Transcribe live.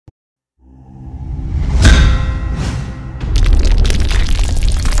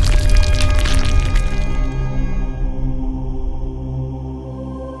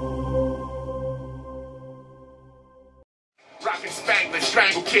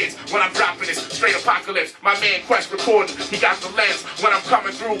kids when I'm dropping this straight apocalypse. My man Quest recording, he got the lens when I'm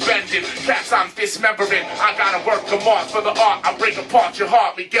coming through bending. Cats I'm dismembering, I gotta work them off for the art. I break apart your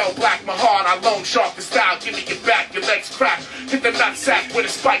heart, Miguel Black, my heart. I loan sharp the style, give me your back, your legs crack. Hit the nutsack with a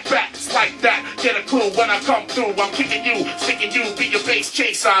spike back, it's like that. Get a clue when I come through, I'm kicking you, sticking you, be your base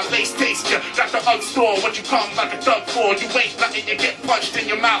chaser. I lace taste ya, got the UGG store, what you come like a thug for? You ain't nothing, you get punched in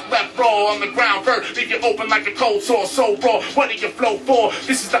your mouth, left raw on the ground, vert, leave you open like a cold sore, so raw. What do you flow for?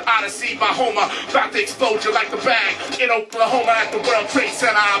 This is the Odyssey by Homer, about to explode you like the bang. In Oklahoma at the World Trade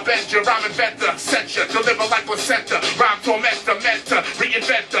Center, I bend you, rhyme inventor, set ya, deliver like placenta, rhyme tormentor, mentor,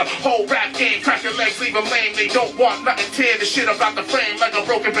 reinventor, whole rap game, crack your legs, leave them lame. They don't want nothing, tear the shit about the frame like a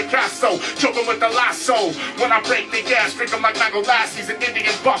broken Picasso, choking with the lasso. When I break the gas, drink them like mango lassies, an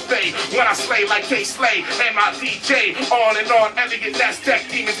Indian buffet. When I slay like K-Slay and my DJ, on and on, elegant, that's tech,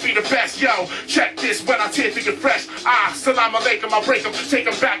 demons be the best. Yo, check this when I tear through your fresh. Salam alaikum, I break them, take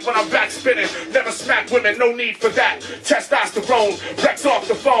them back when I'm back spinning. Never smack women, no need for that. Testosterone, Rex off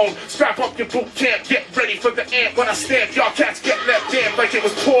the phone, strap up your boot camp, get ready for the amp. When I stamp, y'all cats get left damn like it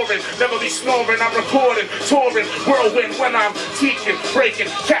was pouring. Never be snoring, I'm recording, touring, whirlwind when I'm teaking, breaking,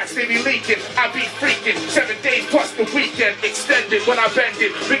 cats they be leaking, I be freaking. 7 days plus the weekend, extended when I bend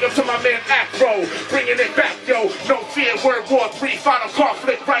it. Big up to my man Afro, bringing it back, yo. No fear, World War III, final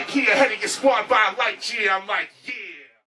conflict right here, heading your squad by a light year. I'm like,